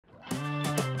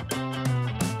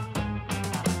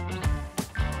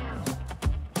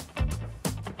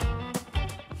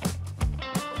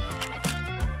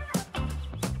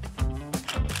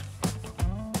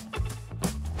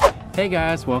Hey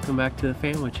guys, welcome back to the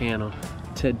family channel.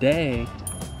 Today,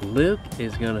 Luke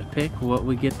is gonna pick what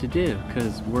we get to do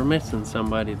because we're missing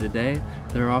somebody today.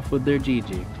 They're off with their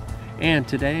Gigi. And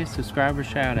today's subscriber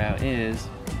shout out is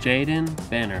Jaden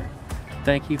Benner.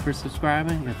 Thank you for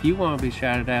subscribing. If you want to be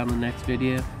shouted out in the next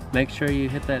video, make sure you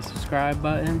hit that subscribe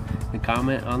button and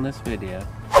comment on this video.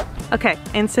 Okay,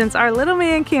 and since our little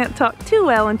man can't talk too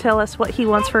well and tell us what he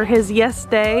wants for his yes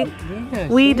day,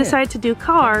 we decided to do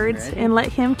cards and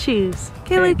let him choose.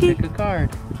 Okay, Lukey? Pick a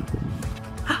card.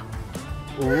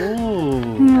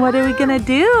 Ooh. What are we gonna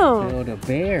do? Build a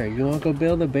bear. You want to go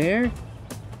build a bear?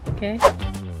 Okay.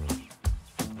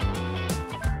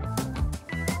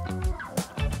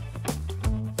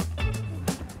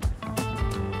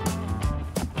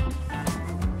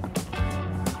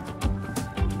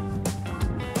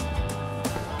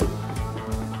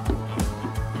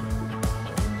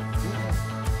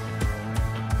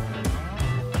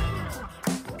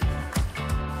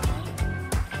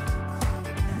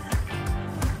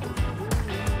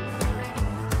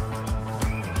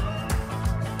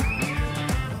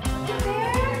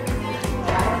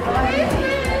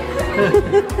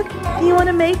 You want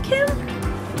to make him?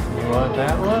 You want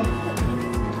that one?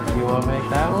 You want to make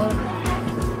that one?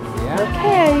 Yeah?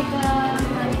 Okay.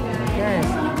 Okay.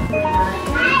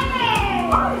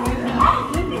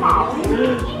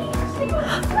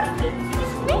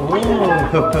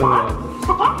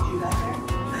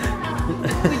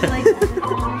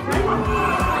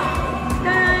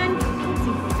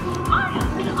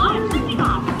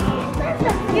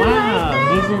 Wow,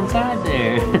 he's inside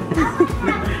there.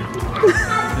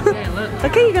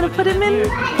 Okay, you're gonna put him in there.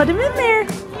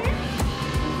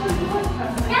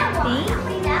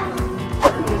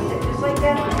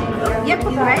 Yep,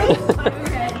 ready?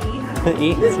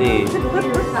 Easy.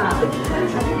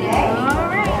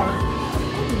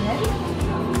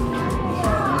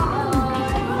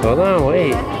 Hold on,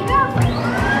 wait.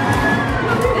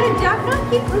 Good job, don't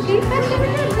keep pushing it.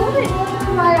 Hold it.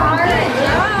 My arm.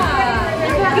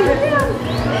 Good job.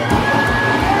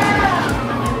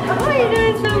 Oh, you're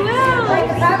doing so well. Like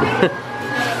a puppy?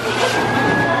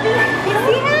 You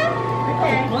see him?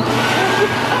 Okay.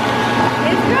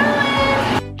 It's growing.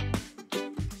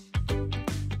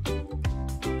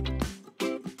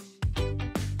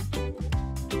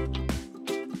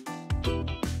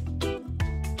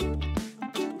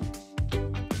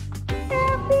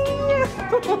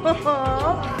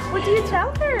 What do you tell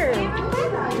her?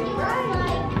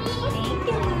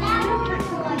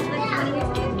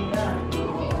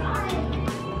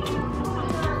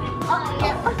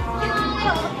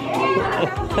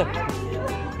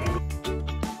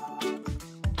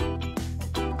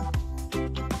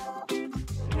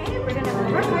 We're gonna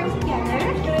rub our legs together.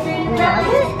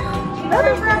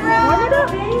 Rub it up.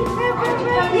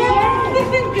 Yeah.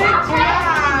 Good job.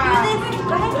 Do this.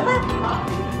 Go ahead, flip.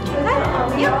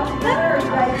 Yep.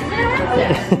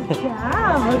 Good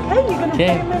job. Okay, you're gonna put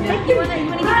him in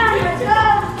there. You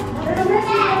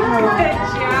wanna get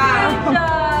Good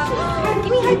job.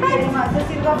 Give me a high five. Good job.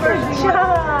 Thank you.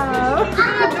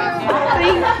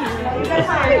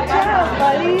 Good job,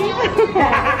 buddy.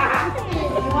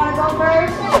 You wanna go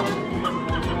first?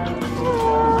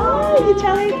 Oh, you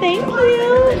tell her thank you.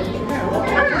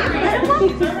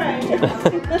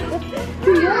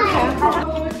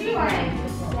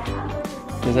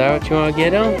 Is that what you want to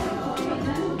get him?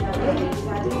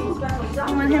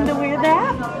 You want him to wear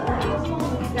that?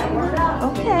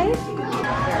 Okay.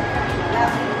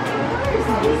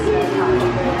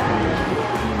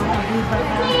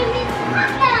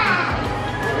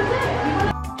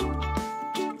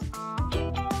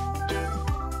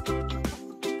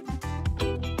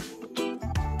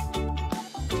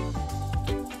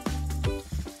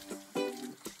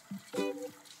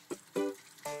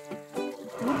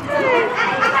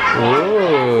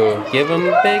 Ooh, give him a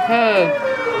big hug.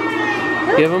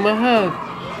 Give him a hug.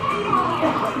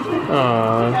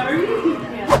 Aww.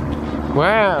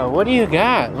 Wow, what do you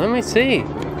got? Let me see.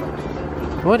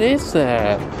 What is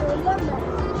that?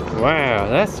 Wow,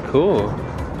 that's cool.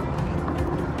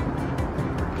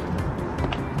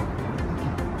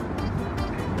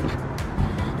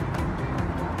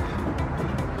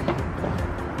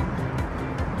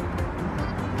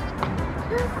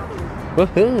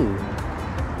 Woohoo!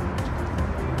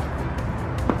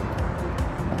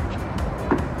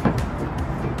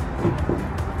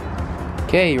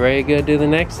 Okay, you ready to go do the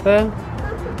next though?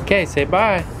 Okay, say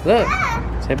bye. Look,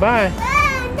 say bye.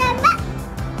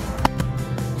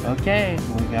 Okay,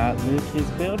 we got Luke his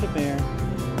Build-A-Bear.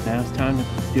 Now it's time to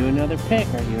do another pick.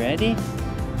 Are you ready?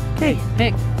 Okay,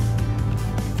 pick.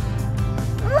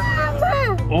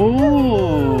 Mama.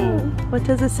 Oh, What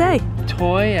does it say?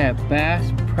 Toy at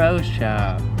Bass Pro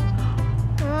Shop.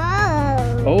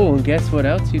 Oh. Oh, and guess what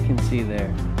else you can see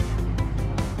there?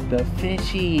 The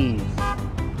fishies.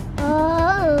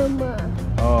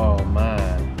 Oh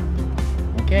my.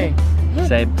 Okay.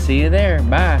 Say see you there.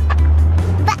 Bye.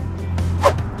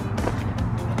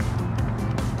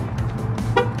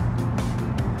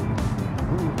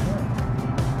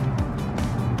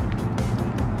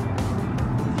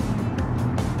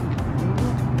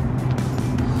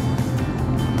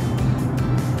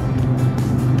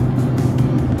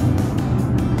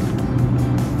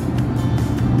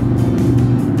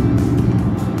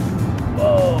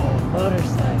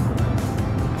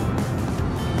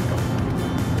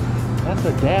 That's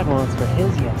what Dad wants for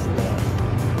his yesterday.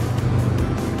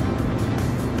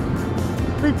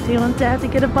 Luke, do you want Dad to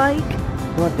get a bike?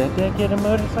 You want Dad to get a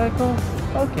motorcycle?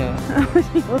 Okay.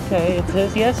 Okay, it's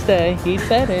his yesterday. He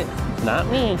said it, not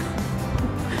me.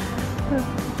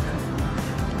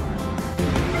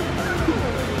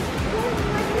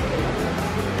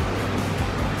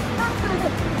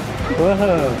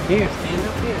 Whoa, here, stand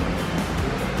up here.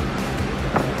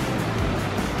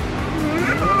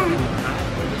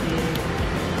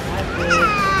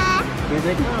 Here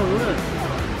they come, look.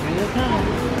 Here they come.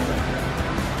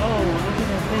 Oh, look at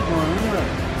that big one, look.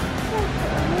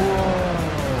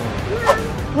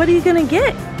 Whoa. What are you gonna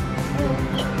get?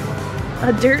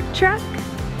 A dirt truck?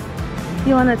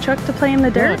 You want a truck to play in the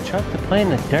dirt? Yeah, a truck to play in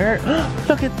the dirt?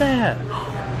 Look at that.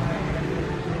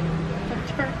 A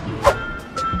turkey.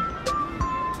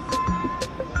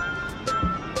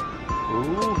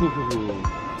 Ooh.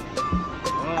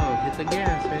 Whoa, hit the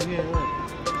gas right here, look.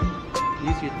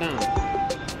 Use your thumb.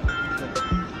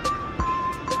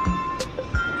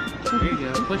 There you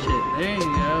go, push it. There you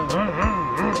go.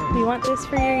 You want this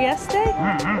for your yes day?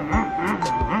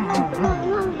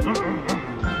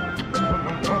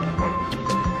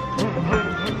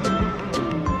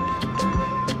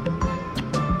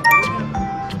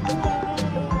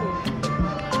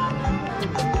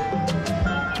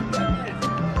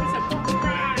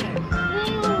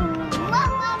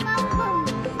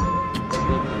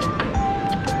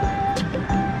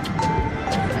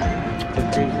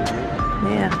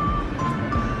 Yeah.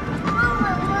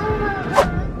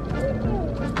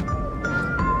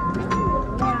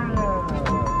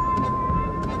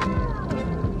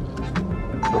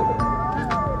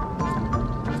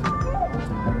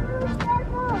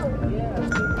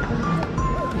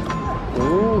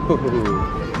 Ooh.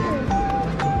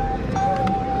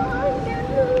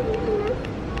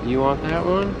 You want that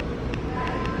one?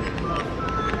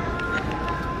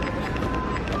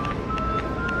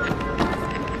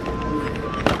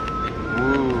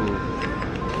 Ooh.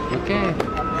 Okay.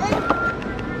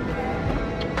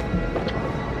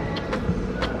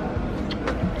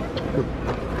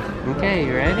 Okay,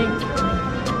 you ready?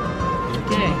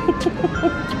 Okay.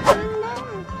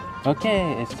 Okay,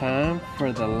 it's time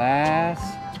for the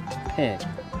last pick.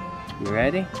 You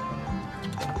ready?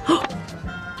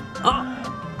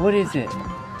 What is it?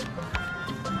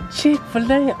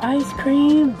 Chick-fil-A ice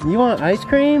cream? You want ice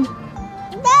cream?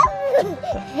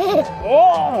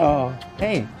 Oh!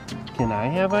 Hey, can I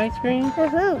have ice cream?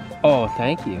 Oh,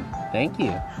 thank you. Thank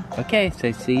you. Okay,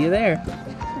 so see you there.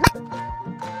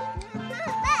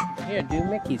 Here, do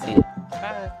Mickey's hand.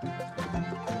 Bye.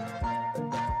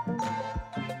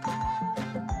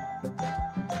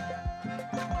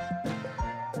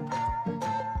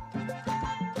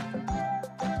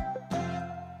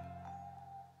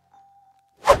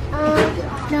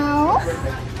 No.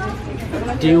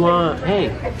 Do you want, hey,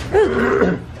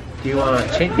 do you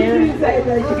want chicken?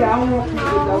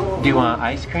 Do you want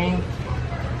ice cream?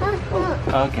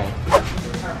 Okay.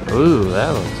 Ooh,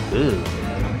 that looks good.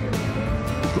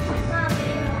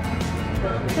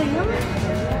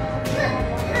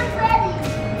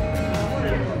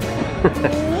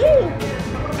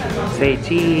 Say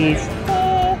cheese.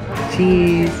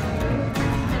 Cheese.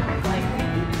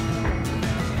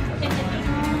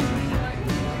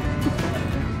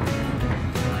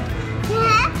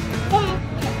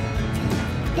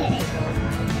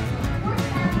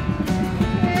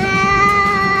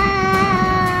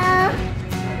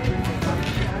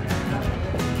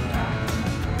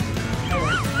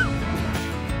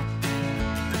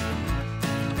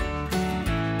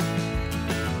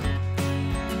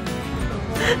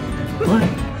 What?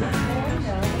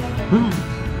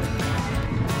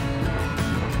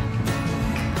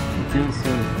 It feels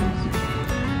so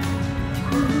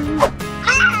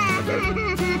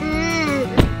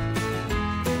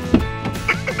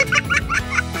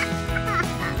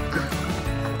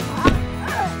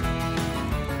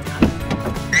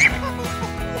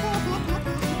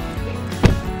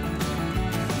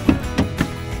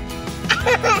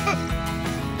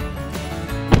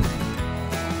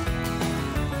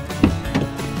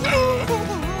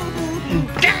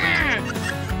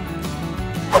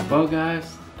Well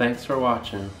guys, thanks for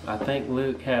watching. I think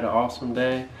Luke had an awesome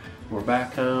day. We're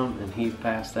back home and he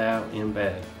passed out in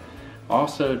bed.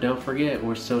 Also, don't forget,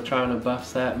 we're still trying to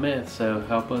bust that myth, so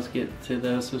help us get to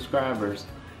those subscribers.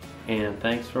 And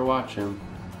thanks for watching.